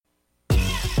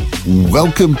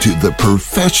Welcome to the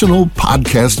Professional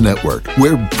Podcast Network,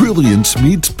 where brilliance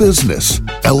meets business.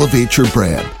 Elevate your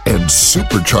brand and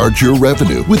supercharge your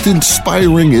revenue with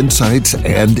inspiring insights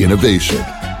and innovation.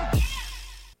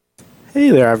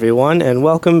 Hey there, everyone, and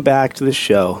welcome back to the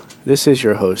show. This is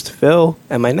your host, Phil,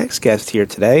 and my next guest here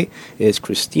today is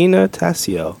Christina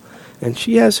Tasiou, and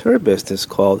she has her business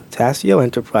called Tasiou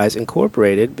Enterprise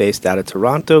Incorporated, based out of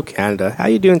Toronto, Canada. How are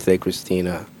you doing today,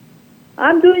 Christina?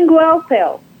 I'm doing well,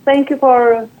 Phil. Thank you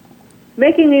for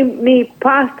making me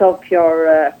part of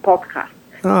your podcast.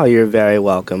 Oh, you're very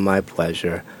welcome. My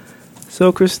pleasure.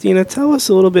 So, Christina, tell us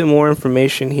a little bit more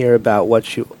information here about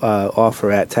what you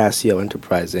offer at Tasiou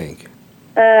Enterprise, Inc.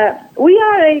 We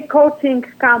are a coaching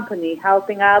company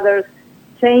helping others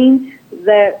change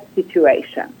their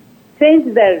situation,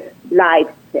 change their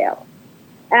lifestyle.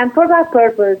 And for that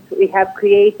purpose, we have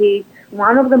created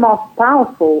one of the most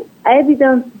powerful,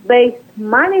 evidence-based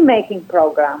money-making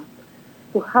programs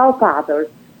to help others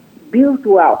build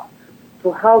wealth,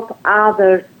 to help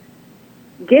others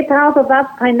get out of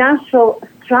that financial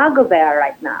struggle they are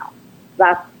right now.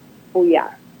 That's who we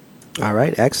are. All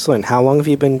right, excellent. How long have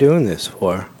you been doing this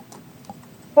for?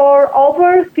 For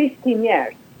over 15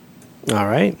 years. All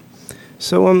right.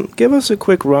 So give us a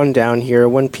quick rundown here.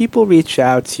 When people reach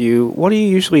out to you, what do you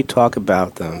usually talk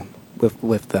about them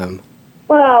with them?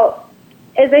 Well,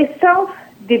 as a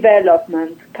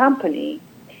self-development company,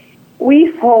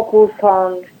 we focus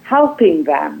on helping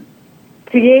them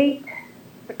create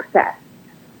success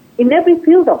in every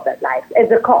field of their life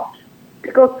as a coach.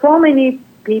 Because so many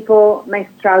people may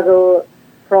struggle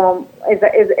from, as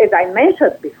I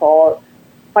mentioned before,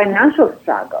 financial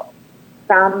struggle.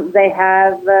 Some, they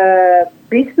have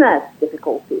business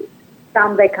difficulties.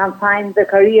 Some, they can't find the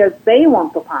careers they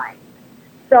want to find.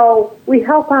 So we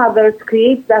help others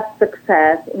create that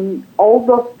success in all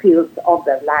those fields of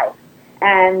their life.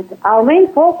 And our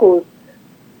main focus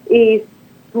is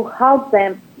to help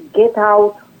them get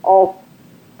out of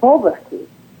poverty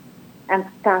and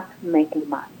start making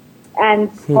money. And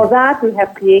for that, we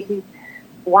have created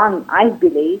one, I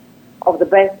believe, of the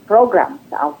best programs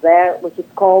out there, which is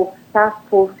called Start,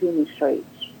 Full, Finish,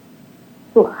 Reach,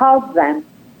 to help them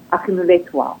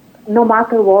accumulate wealth, no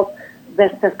matter what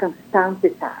their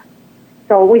circumstances are.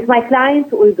 So with my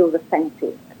clients, we do the same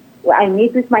thing. I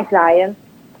meet with my clients,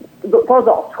 for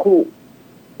those who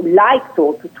like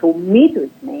to meet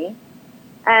with me,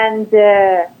 and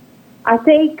I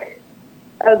take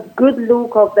a good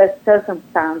look of their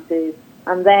circumstances,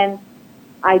 and then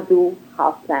I do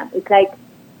help them. It's like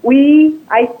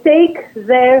I take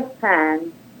their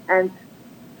hand, and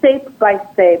step by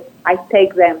step, I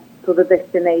take them to the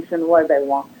destination where they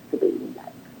want to be in life.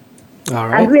 All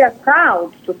right. And we are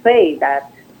proud to say that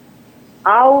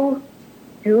our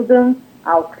students,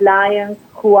 our clients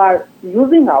who are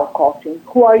using our coaching,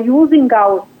 who are using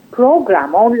our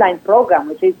program, online program,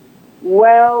 which is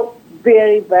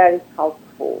very, very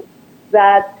helpful,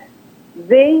 that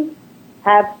they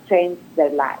have changed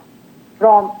their lives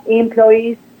from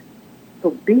employees to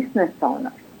business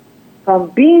owners, from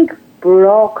being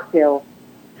broke to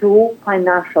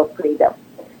financial freedom.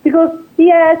 Because,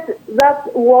 yes,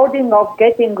 that wording of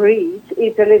getting rich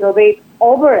is a little bit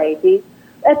overrated.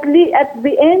 At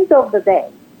the end of the day,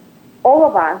 all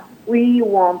of us, we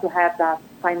want to have that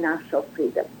financial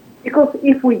freedom. Because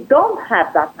if we don't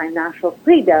have that financial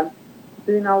freedom,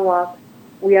 do you know what?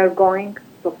 We are going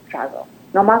to struggle,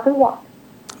 no matter what.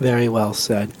 Very well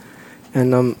said.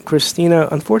 And Christina,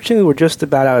 unfortunately, we're just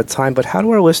about out of time, but how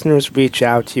do our listeners reach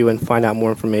out to you and find out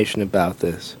more information about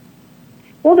this?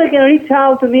 Well, they can reach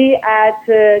out to me at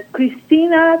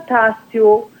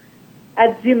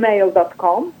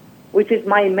christinatasiou@gmail.com, which is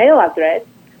my email address.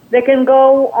 They can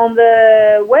go on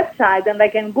the website and they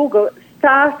can Google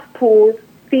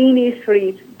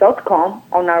startpoolfinishreach.com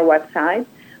on our website.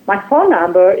 My phone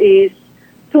number is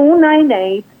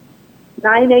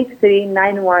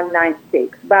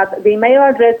 298-983-9196. But the email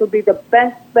address would be the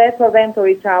best bet for them to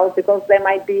reach out because they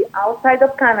might be outside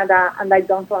of Canada and I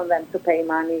don't want them to pay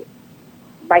money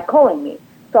by calling me.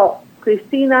 So,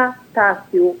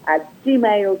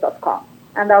 christinatasiou@gmail.com.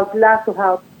 And I would love to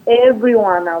help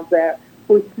everyone out there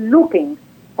who is looking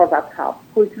for that help,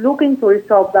 who is looking to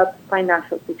resolve that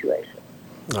financial situation.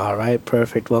 All right,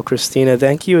 perfect. Well, Christina,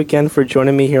 thank you again for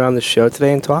joining me here on the show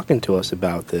today and talking to us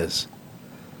about this.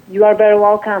 You are very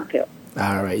welcome, Phil.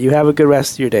 All right, you have a good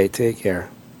rest of your day. Take care.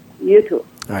 You too.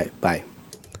 All right, bye.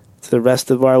 To the rest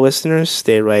of our listeners,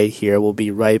 stay right here. We'll be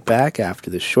right back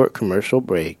after the short commercial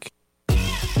break.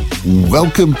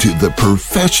 Welcome to the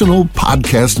Professional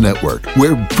Podcast Network,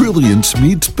 where brilliance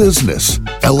meets business.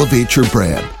 Elevate your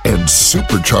brand and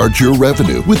supercharge your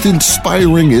revenue with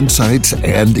inspiring insights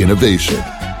and innovation.